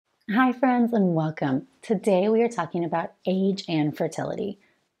Hi friends and welcome. Today we are talking about age and fertility.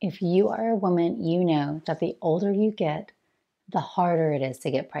 If you are a woman, you know that the older you get, the harder it is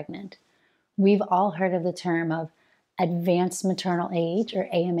to get pregnant. We've all heard of the term of advanced maternal age or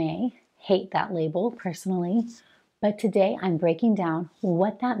AMA. Hate that label personally, but today I'm breaking down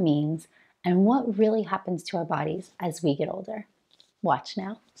what that means and what really happens to our bodies as we get older. Watch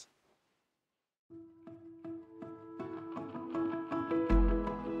now.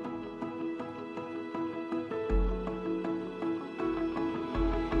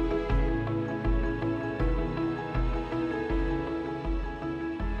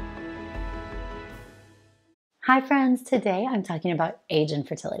 Hi friends, today I'm talking about age and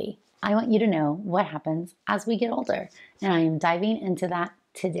fertility. I want you to know what happens as we get older, and I am diving into that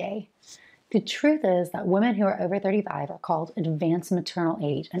today. The truth is that women who are over 35 are called advanced maternal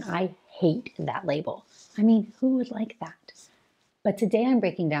age, and I hate that label. I mean, who would like that? But today I'm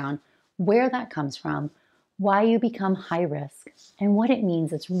breaking down where that comes from, why you become high risk, and what it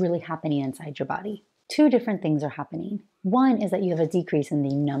means that's really happening inside your body. Two different things are happening. One is that you have a decrease in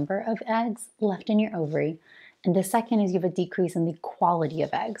the number of eggs left in your ovary, and the second is you have a decrease in the quality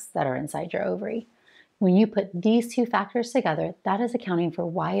of eggs that are inside your ovary. When you put these two factors together, that is accounting for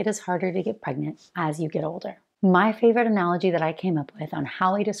why it is harder to get pregnant as you get older. My favorite analogy that I came up with on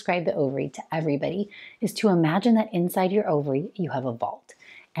how I describe the ovary to everybody is to imagine that inside your ovary you have a vault.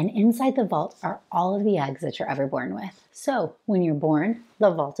 And inside the vault are all of the eggs that you're ever born with. So when you're born,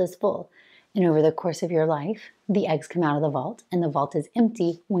 the vault is full. And over the course of your life, the eggs come out of the vault and the vault is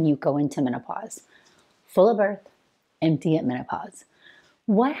empty when you go into menopause. Full at birth, empty at menopause.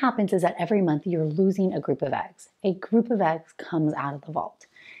 What happens is that every month you're losing a group of eggs. A group of eggs comes out of the vault.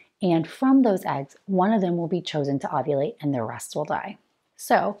 And from those eggs, one of them will be chosen to ovulate and the rest will die.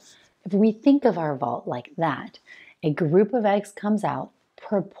 So if we think of our vault like that, a group of eggs comes out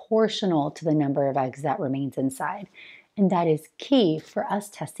proportional to the number of eggs that remains inside. And that is key for us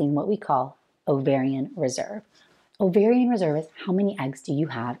testing what we call ovarian reserve. Ovarian reserve is how many eggs do you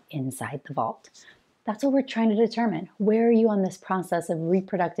have inside the vault? That's what we're trying to determine. Where are you on this process of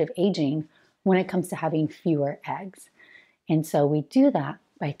reproductive aging when it comes to having fewer eggs? And so we do that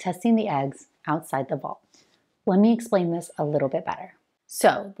by testing the eggs outside the vault. Let me explain this a little bit better.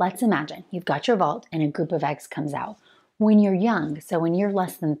 So let's imagine you've got your vault and a group of eggs comes out. When you're young, so when you're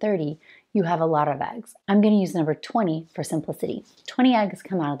less than 30, you have a lot of eggs. I'm going to use the number 20 for simplicity. 20 eggs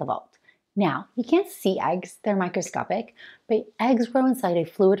come out of the vault. Now, you can't see eggs, they're microscopic, but eggs grow inside a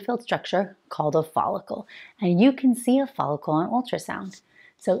fluid-filled structure called a follicle, and you can see a follicle on ultrasound.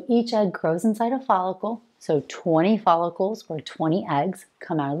 So each egg grows inside a follicle, so 20 follicles or 20 eggs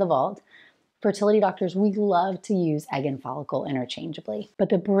come out of the vault. Fertility doctors, we love to use egg and follicle interchangeably, but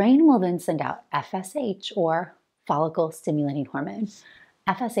the brain will then send out FSH or follicle stimulating hormone.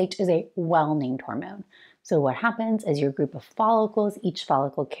 FSH is a well-named hormone. So what happens is your group of follicles, each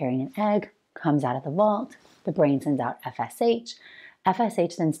follicle carrying an egg, comes out of the vault. The brain sends out FSH.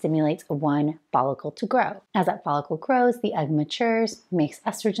 FSH then stimulates one follicle to grow. As that follicle grows, the egg matures, makes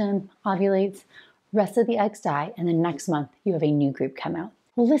estrogen, ovulates, rest of the eggs die, and then next month you have a new group come out.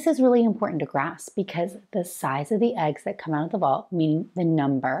 Well, this is really important to grasp because the size of the eggs that come out of the vault, meaning the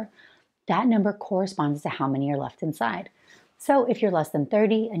number, that number corresponds to how many are left inside. So if you're less than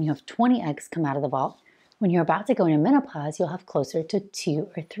 30 and you have 20 eggs come out of the vault, when you're about to go into menopause, you'll have closer to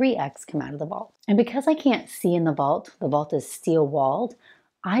 2 or 3 eggs come out of the vault. And because I can't see in the vault is steel walled,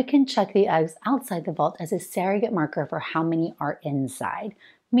 I can check the eggs outside the vault as a surrogate marker for how many are inside.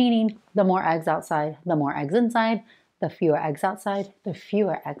 Meaning the more eggs outside, the more eggs inside, the fewer eggs outside, the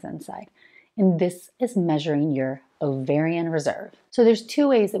fewer eggs inside. And this is measuring your ovarian reserve. So there's two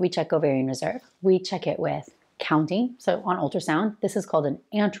ways that we check ovarian reserve. We check it with counting, so on ultrasound, this is called an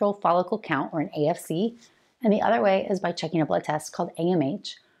antral follicle count or an AFC, and the other way is by checking a blood test called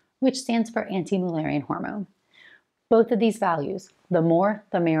AMH, which stands for Antimullerian hormone. Both of these values, the more,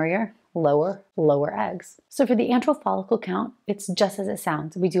 the merrier, lower eggs. So for the antral follicle count, it's just as it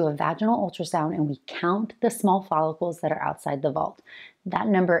sounds. We do a vaginal ultrasound and we count the small follicles that are outside the vault. That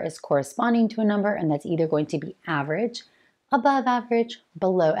number is corresponding to a number, and that's either going to be average, above average,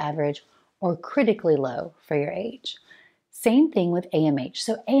 below average, or critically low for your age. Same thing with AMH.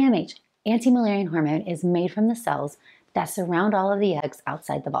 So AMH, Antimullerian hormone, is made from the cells that surround all of the eggs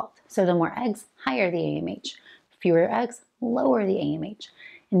outside the vault. So the more eggs, higher the AMH. Fewer eggs, lower the AMH.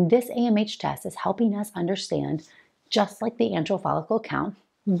 And this AMH test is helping us understand, just like the antral follicle count,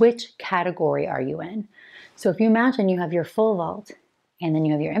 which category are you in? So if you imagine you have your full vault and then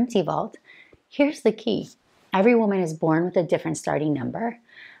you have your empty vault, here's the key. Every woman is born with a different starting number,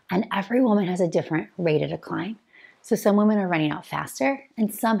 and every woman has a different rate of decline. So some women are running out faster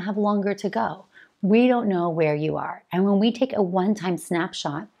and some have longer to go. We don't know where you are. And when we take a one-time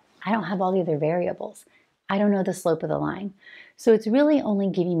snapshot, I don't have all the other variables. I don't know the slope of the line. So it's really only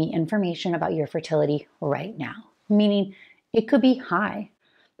giving me information about your fertility right now, meaning it could be high,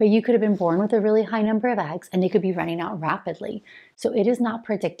 but you could have been born with a really high number of eggs and they could be running out rapidly. So it is not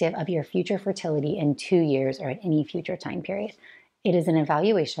predictive of your future fertility in 2 years or at any future time period. It is an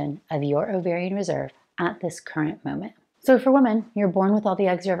evaluation of your ovarian reserve at this current moment. So for women, you're born with all the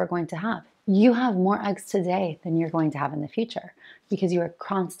eggs you're ever going to have. You have more eggs today than you're going to have in the future because you are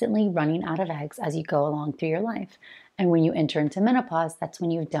constantly running out of eggs as you go along through your life. And when you enter into menopause, that's when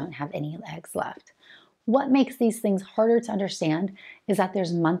you don't have any eggs left. What makes these things harder to understand is that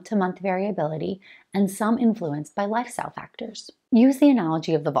there's month-to-month variability and some influenced by lifestyle factors. Use the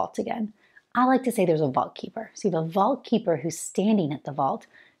analogy of the vault again. I like to say there's a vault keeper. So you have a vault keeper who's standing at the vault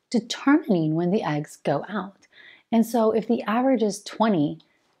determining when the eggs go out. And so if the average is 20,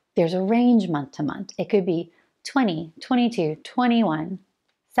 there's a range month to month. It could be 20, 22, 21,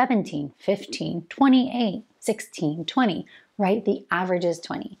 17, 15, 28, 16, 20, right? The average is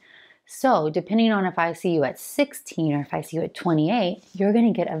 20. So depending on if I see you at 16 or if I see you at 28, you're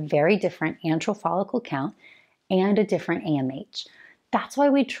going to get a very different antral follicle count and a different AMH. That's why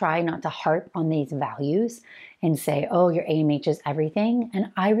we try not to harp on these values and say, oh, your AMH is everything.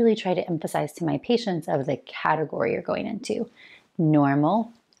 And I really try to emphasize to my patients of the category you're going into: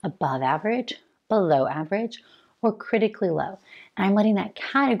 normal, above average, below average, or critically low. And I'm letting that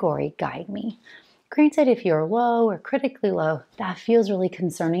category guide me. Granted, if you're low or critically low, that feels really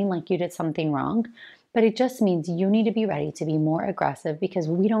concerning, like you did something wrong, but it just means you need to be ready to be more aggressive because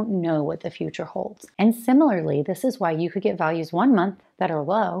we don't know what the future holds. And similarly, this is why you could get values 1 month that are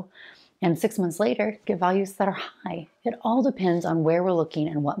low and 6 months later get values that are high. It all depends on where we're looking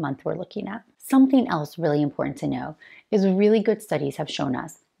and what month we're looking at. Something else really important to know is really good studies have shown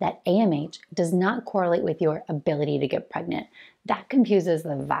us that AMH does not correlate with your ability to get pregnant. That confuses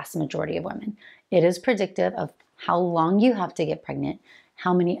the vast majority of women. It is predictive of how long you have to get pregnant,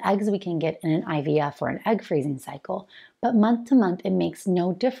 how many eggs we can get in an IVF or an egg freezing cycle, but month to month, it makes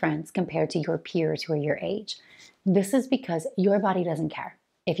no difference compared to your peers who are your age. This is because your body doesn't care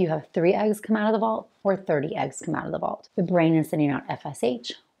if you have 3 eggs come out of the vault or 30 eggs come out of the vault. The brain is sending out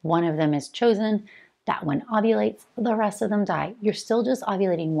FSH. One of them is chosen. That one ovulates, the rest of them die. You're still just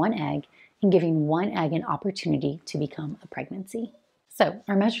ovulating 1 egg and giving 1 egg an opportunity to become a pregnancy. So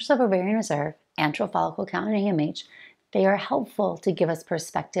our measures of ovarian reserve, antral follicle count, and AMH, they are helpful to give us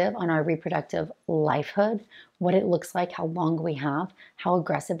perspective on our reproductive lifehood, what it looks like, how long we have, how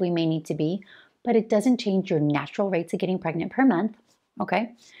aggressive we may need to be, but it doesn't change your natural rates of getting pregnant per month,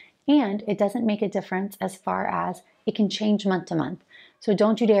 okay? And it doesn't make a difference as far as it can change month to month. So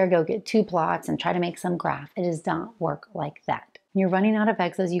don't you dare go get 2 plots and try to make some graph. It does not work like that. You're running out of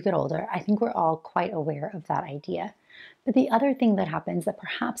eggs as you get older. I think we're all quite aware of that idea. But the other thing that happens that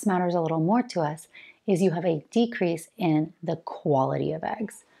perhaps matters a little more to us is you have a decrease in the quality of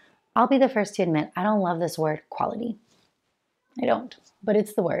eggs. I'll be the first to admit I don't love this word quality. I don't, but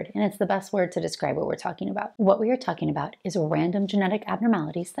it's the word, and it's the best word to describe what we're talking about. What we are talking about is random genetic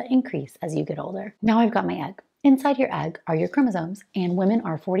abnormalities that increase as you get older. Now I've got my egg. Inside your egg are your chromosomes, and women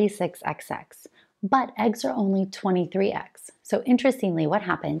are 46XX, but eggs are only 23X. So interestingly, what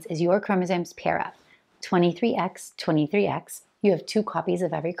happens is your chromosomes pair up. 23X, 23X, you have 2 copies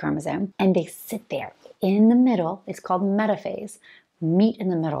of every chromosome, and they sit there in the middle. It's called metaphase. Meet in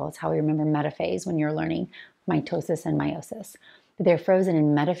the middle is how we remember metaphase when you're learning mitosis and meiosis. But they're frozen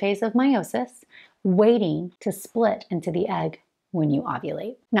in metaphase of meiosis, waiting to split into the egg when you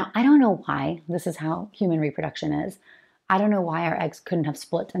ovulate. Now, I don't know why this is how human reproduction is. I don't know why our eggs couldn't have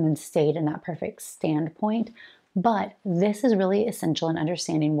split and then stayed in that perfect standpoint, but this is really essential in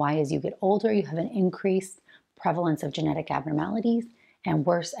understanding why as you get older, you have an increased prevalence of genetic abnormalities and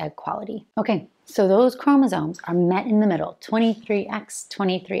worse egg quality. Okay, so those chromosomes are met in the middle, 23X,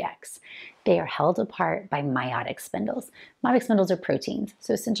 23X. They are held apart by meiotic spindles. Meiotic spindles are proteins.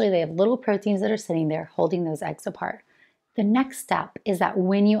 So essentially they have little proteins that are sitting there holding those eggs apart. The next step is that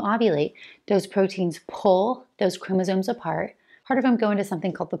when you ovulate, those proteins pull those chromosomes apart. Part of them go into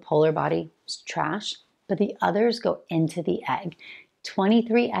something called the polar body, it's trash, but the others go into the egg.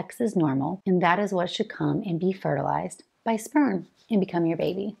 23X is normal, and that is what should come and be fertilized by sperm and become your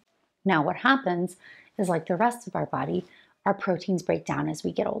baby. Now what happens is, like the rest of our body, our proteins break down as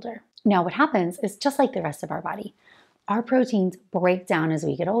we get older. Now what happens is, just like the rest of our body, our proteins break down as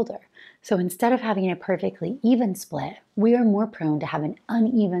we get older. So instead of having a perfectly even split, we are more prone to have an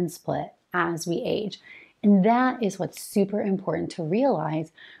uneven split as we age. And that is what's super important to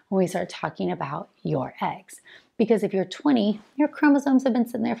realize when we start talking about your eggs. Because if you're 20, your chromosomes have been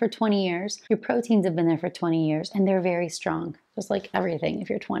sitting there for 20 years, your proteins have been there for 20 years, and they're very strong, just like everything if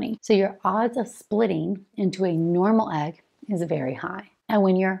you're 20. So your odds of splitting into a normal egg is very high. And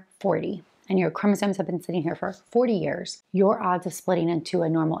when you're 40 and your chromosomes have been sitting here for 40 years, your odds of splitting into a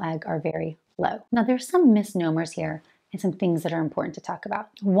normal egg are very low. Now, there's some misnomers here and some things that are important to talk about.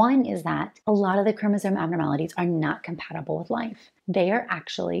 One is that a lot of the chromosome abnormalities are not compatible with life. They are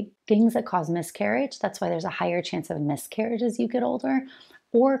actually things that cause miscarriage. That's why there's a higher chance of miscarriage as you get older,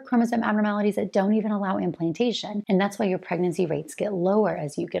 or chromosome abnormalities that don't even allow implantation. And that's why your pregnancy rates get lower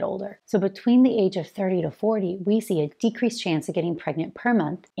as you get older. So between the age of 30 to 40, we see a decreased chance of getting pregnant per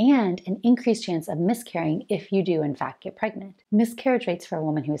month and an increased chance of miscarrying if you do in fact get pregnant. Miscarriage rates for a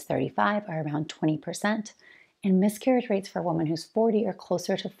woman who is 35 are around 20%. And miscarriage rates for a woman who's 40 are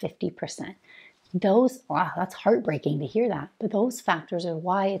closer to 50%. Wow, that's heartbreaking to hear that. But those factors are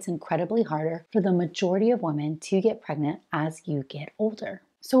why it's incredibly harder for the majority of women to get pregnant as you get older.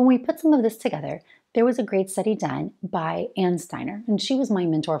 So when we put some of this together, there was a great study done by Ann Steiner, and she was my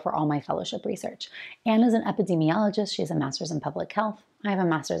mentor for all my fellowship research. Ann is an epidemiologist. She has a master's in public health. I have a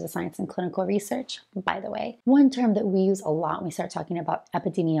master's of science in clinical research, by the way. One term that we use a lot when we start talking about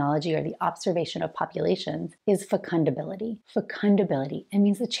epidemiology or the observation of populations is fecundability. Fecundability, it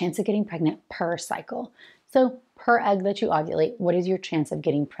means the chance of getting pregnant per cycle. So per egg that you ovulate, what is your chance of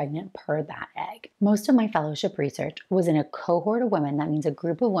getting pregnant per that egg? Most of my fellowship research was in a cohort of women. That means a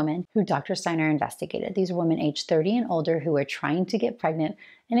group of women who Dr. Steiner investigated. These are women aged 30 and older who were trying to get pregnant,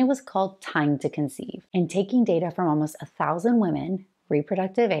 and it was called Time to Conceive. And taking data from almost 1,000 women,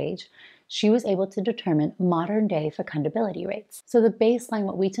 reproductive age, she was able to determine modern day fecundability rates. So the baseline,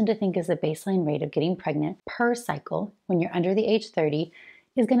 what we tend to think is the baseline rate of getting pregnant per cycle when you're under the age 30,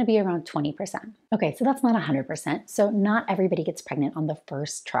 is going to be around 20%. Okay, so that's not 100%. So not everybody gets pregnant on the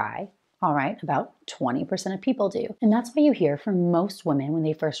first try. All right, about 20% of people do. And that's why you hear from most women when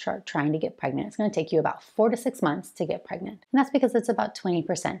they first start trying to get pregnant, it's going to take you about 4 to 6 months to get pregnant. And that's because it's about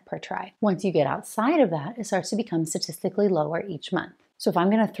 20% per try. Once you get outside of that, it starts to become statistically lower each month. So if I'm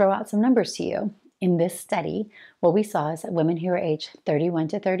going to throw out some numbers to you, in this study, what we saw is that women who were aged 31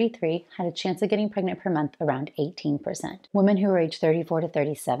 to 33 had a chance of getting pregnant per month around 18%. Women who were aged 34 to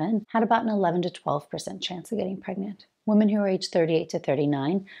 37 had about an 11 to 12% chance of getting pregnant. Women who were aged 38 to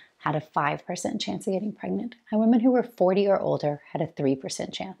 39 had a 5% chance of getting pregnant. And women who were 40 or older had a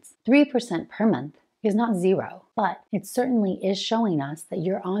 3% chance. 3% per month is not zero, but it certainly is showing us that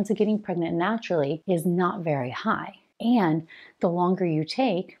your odds of getting pregnant naturally is not very high. And the longer you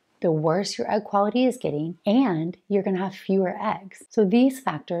take, the worse your egg quality is getting, and you're going to have fewer eggs. So these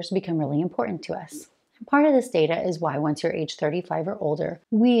factors become really important to us. And part of this data is why once you're age 35 or older,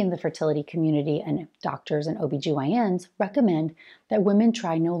 we in the fertility community and doctors and OBGYNs recommend that women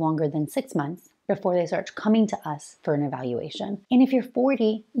try no longer than 6 months before they start coming to us for an evaluation. And if you're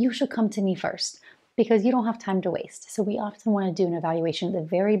 40, you should come to me first, because you don't have time to waste. So we often want to do an evaluation at the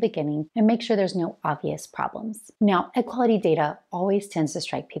very beginning and make sure there's no obvious problems. Now, egg quality data always tends to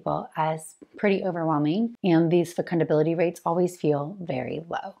strike people as pretty overwhelming, and these fecundability rates always feel very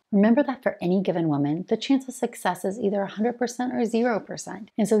low. Remember that for any given woman, the chance of success is either 100% or 0%.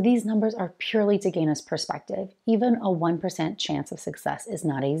 And so these numbers are purely to gain us perspective. Even a 1% chance of success is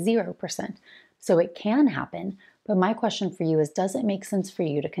not a 0%. So it can happen. But my question for you is, does it make sense for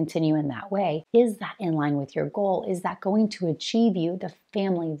you to continue in that way? Is that in line with your goal? Is that going to achieve you the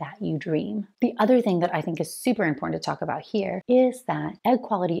family that you dream? The other thing that I think is super important to talk about here is that egg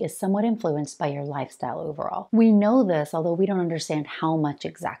quality is somewhat influenced by your lifestyle overall. We know this, although we don't understand how much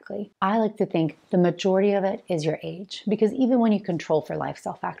exactly. I like to think the majority of it is your age, because even when you control for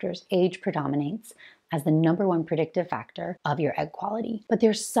lifestyle factors, age predominates as the #1 predictive factor of your egg quality. But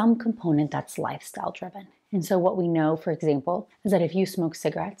there's some component that's lifestyle driven. And so what we know, for example, is that if you smoke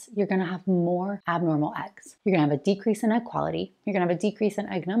cigarettes, you're going to have more abnormal eggs. You're going to have a decrease in egg quality, you're going to have a decrease in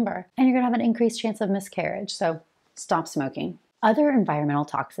egg number, and you're going to have an increased chance of miscarriage. So stop smoking. Other environmental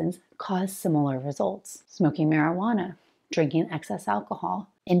toxins cause similar results. Smoking marijuana, drinking excess alcohol,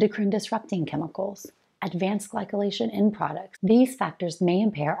 endocrine disrupting chemicals, advanced glycolation end products. These factors may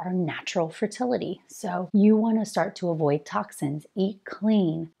impair our natural fertility. So you want to start to avoid toxins, eat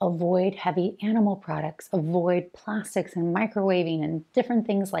clean, avoid heavy animal products, avoid plastics and microwaving and different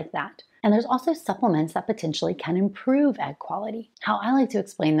things like that. And there's also supplements that potentially can improve egg quality. How I like to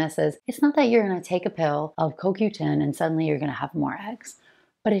explain this is, it's not that you're going to take a pill of CoQ10 and suddenly you're going to have more eggs.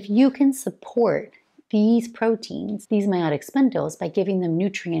 But if you can support these proteins, these meiotic spindles, by giving them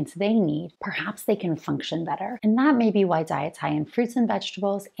nutrients they need, perhaps they can function better. And that may be why diets high in fruits and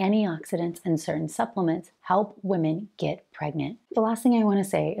vegetables, antioxidants, and certain supplements help women get pregnant. The last thing I want to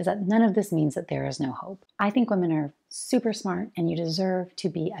say is that none of this means that there is no hope. I think women are super smart and you deserve to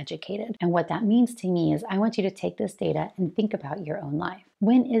be educated. And what that means to me is I want you to take this data and think about your own life.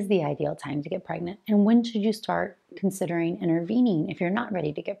 When is the ideal time to get pregnant? And when should you start considering intervening if you're not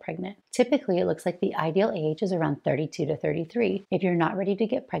ready to get pregnant? Typically, it looks like the ideal age is around 32 to 33. If you're not ready to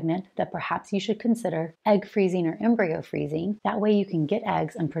get pregnant, then perhaps you should consider egg freezing or embryo freezing. That way you can get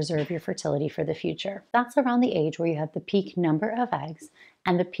eggs and preserve your fertility for the future. That's around the age where you have the peak number of eggs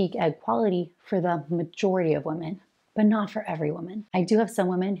and the peak egg quality for the majority of women, but not for every woman. I do have some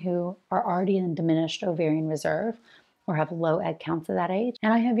women who are already in diminished ovarian reserve or have low egg counts at that age.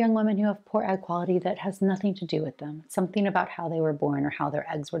 And I have young women who have poor egg quality that has nothing to do with them. It's something about how they were born or how their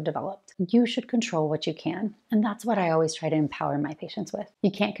eggs were developed. You should control what you can. And that's what I always try to empower my patients with. You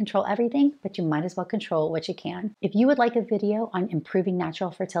can't control everything, but you might as well control what you can. If you would like a video on improving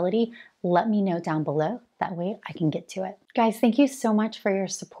natural fertility, let me know down below. That way I can get to it. Guys, thank you so much for your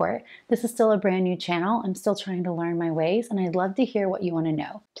support. This is still a brand new channel. I'm still trying to learn my ways, and I'd love to hear what you want to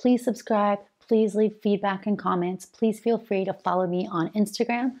know. Please subscribe. Please leave feedback and comments. Please feel free to follow me on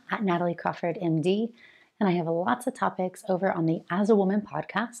Instagram at Natalie Crawford MD. And I have lots of topics over on the As a Woman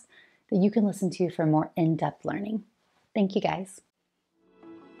podcast that you can listen to for more in-depth learning. Thank you guys.